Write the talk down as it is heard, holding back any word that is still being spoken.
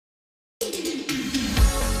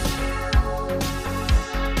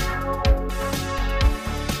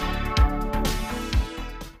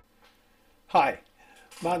Hi,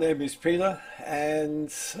 my name is Peter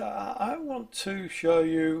and I want to show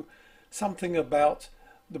you something about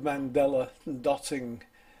the Mandala dotting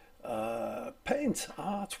paint,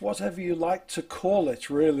 art, whatever you like to call it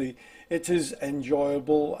really. It is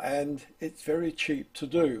enjoyable and it's very cheap to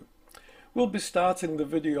do. We'll be starting the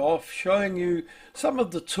video off showing you some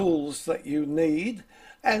of the tools that you need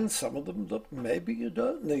and some of them that maybe you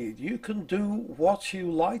don't need. You can do what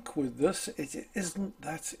you like with this. It isn't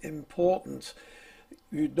that important.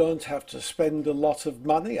 You don't have to spend a lot of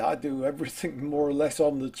money. I do everything more or less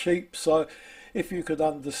on the cheap, so if you could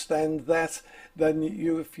understand that, then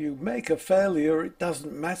if you make a failure, it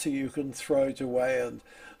doesn't matter. You can throw it away and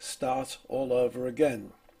start all over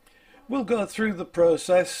again. We'll go through the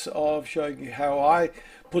process of showing you how I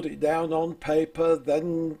put it down on paper,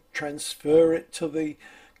 then transfer it to the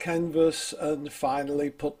canvas and finally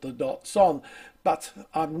put the dots on. But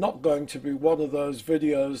I'm not going to be one of those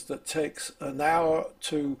videos that takes an hour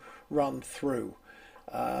to run through.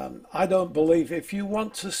 I don't believe if you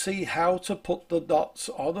want to see how to put the dots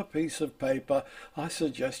on a piece of paper, I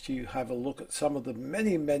suggest you have a look at some of the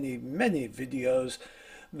many videos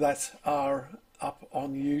that are up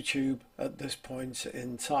on YouTube at this point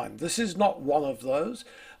in time. This is not one of those.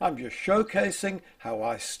 I'm just showcasing how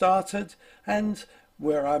I started and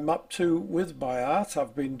where I'm up to with my art.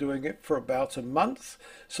 I've been doing it for about a month,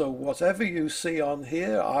 so whatever you see on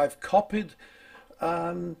here, I've copied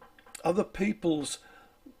other people's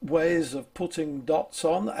ways of putting dots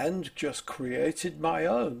on and just created my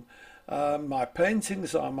own. My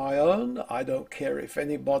paintings are my own. I don't care if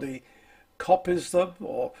anybody copies them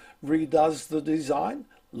or redoes the design.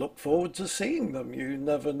 Look forward to seeing them. You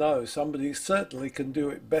never know. Somebody certainly can do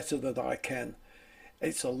it better than I can.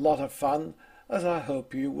 It's a lot of fun, as I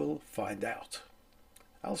hope you will find out.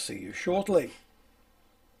 I'll see you shortly.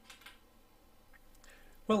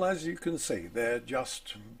 Well, as you can see, they're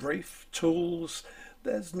just brief tools.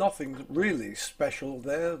 There's nothing really special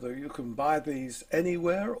there, though you can buy these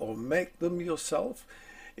anywhere or make them yourself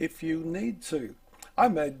if you need to. I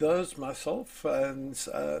made those myself, and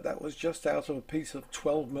that was just out of a piece of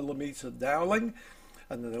 12mm doweling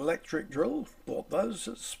and an electric drill. Bought those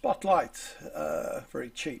at Spotlight, very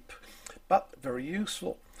cheap but very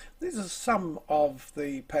useful. These are some of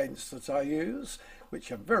the paints that I use, which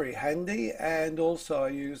are very handy, and also I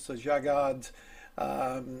use the Jagard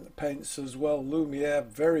paints as well. Lumiere,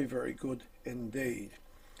 very good indeed.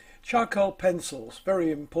 Charcoal pencils,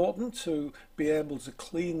 very important to be able to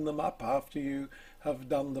clean them up after you have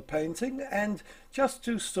done the painting, and just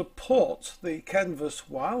to support the canvas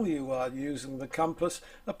while you are using the compass,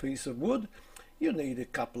 a piece of wood. You need a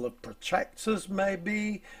couple of protractors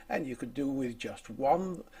maybe, and you could do with just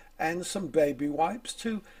one, and some baby wipes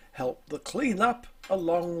to help the cleanup,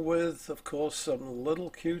 along with of course some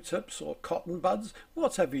little Q-tips or cotton buds,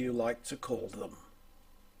 whatever you like to call them.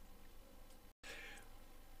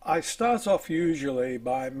 I start off usually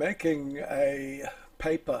by making a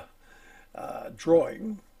paper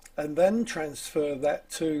drawing and then transfer that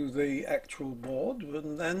to the actual board,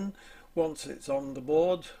 and then once it's on the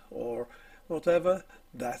board or whatever,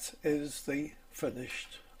 that is the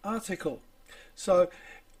finished article. So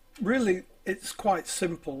really it's quite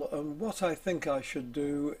simple, and what I think I should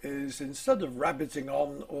do is, instead of rabbiting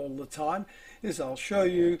on all the time, is I'll show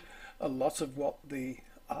you a lot of what the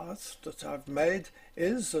art that I've made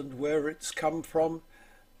is and where it's come from,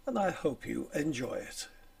 and I hope you enjoy it.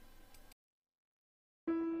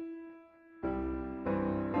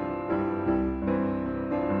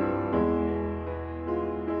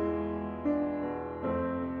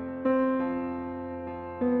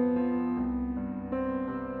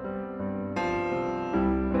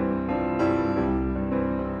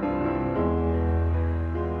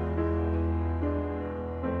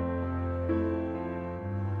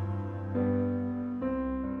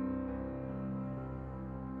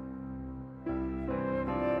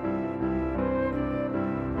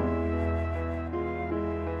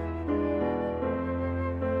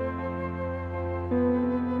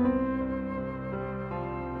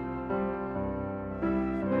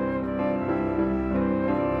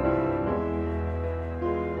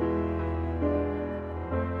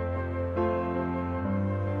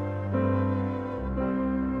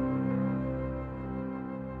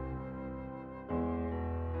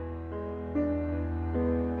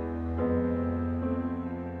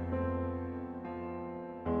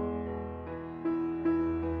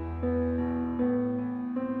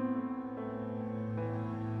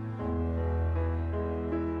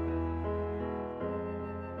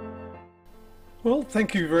 Well,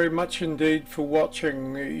 thank you very much indeed for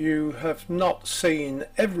watching. You have not seen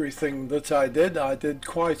everything that I did. I did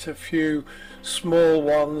quite a few small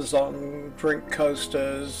ones on drink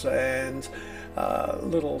coasters and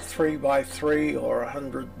little 3x3 or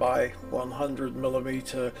 100 by 100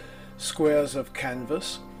 millimeter squares of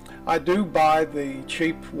canvas. I do buy the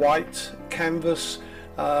cheap white canvas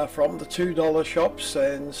from the $2 shops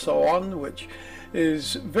and so on, which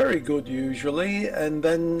is very good usually, and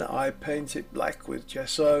then I paint it black with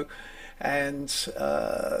gesso and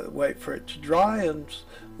wait for it to dry, and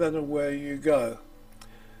then away you go.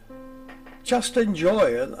 Just enjoy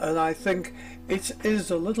it, and I think it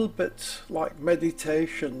is a little bit like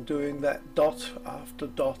meditation, doing that dot after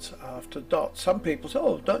dot after dot. Some people say,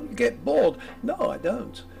 oh, don't you get bored? No, I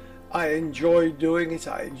don't. I enjoy doing it.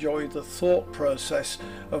 I enjoy the thought process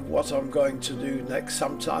of what I'm going to do next.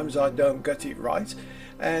 Sometimes I don't get it right,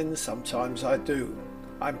 and sometimes I do.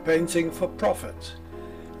 I'm painting for profit.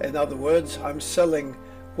 In other words, I'm selling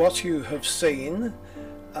what you have seen.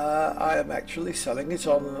 I am actually selling it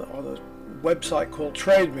on a website called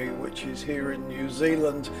Trade Me, which is here in New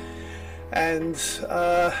Zealand, and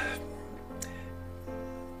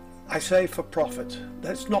I say for profit.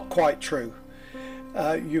 That's not quite true.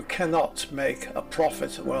 You cannot make a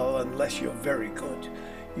profit, well, unless you're very good.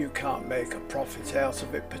 You can't make a profit out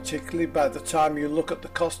of it, particularly by the time you look at the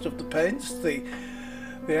cost of the paints, the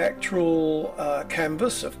actual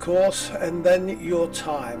canvas, of course, and then your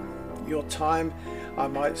time. Your time, I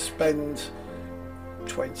might spend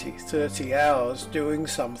 20-30 hours doing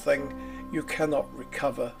something. You cannot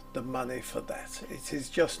recover the money for that. It is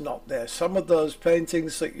just not there. Some of those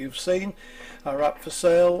paintings that you've seen are up for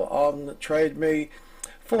sale on Trade Me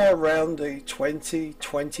for around the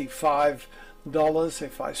 $20-25.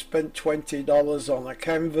 If I spent $20 on a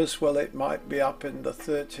canvas, well, it might be up in the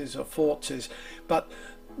 30s or 40s, but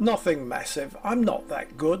nothing massive. I'm not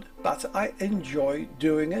that good, but I enjoy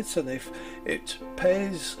doing it, and if it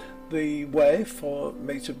pays the way for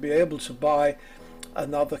me to be able to buy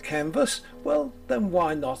another canvas, well, then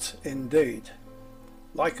why not indeed.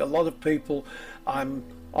 Like a lot of people, I'm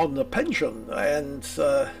on the pension, and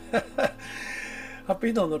I've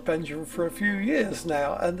been on the pension for a few years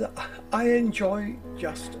now, and I enjoy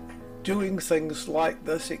just doing things like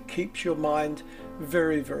this. It keeps your mind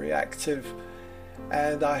very, very active,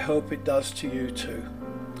 and I hope it does to you too.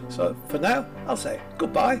 So for now, I'll say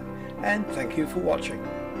goodbye and thank you for watching.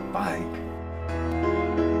 Bye.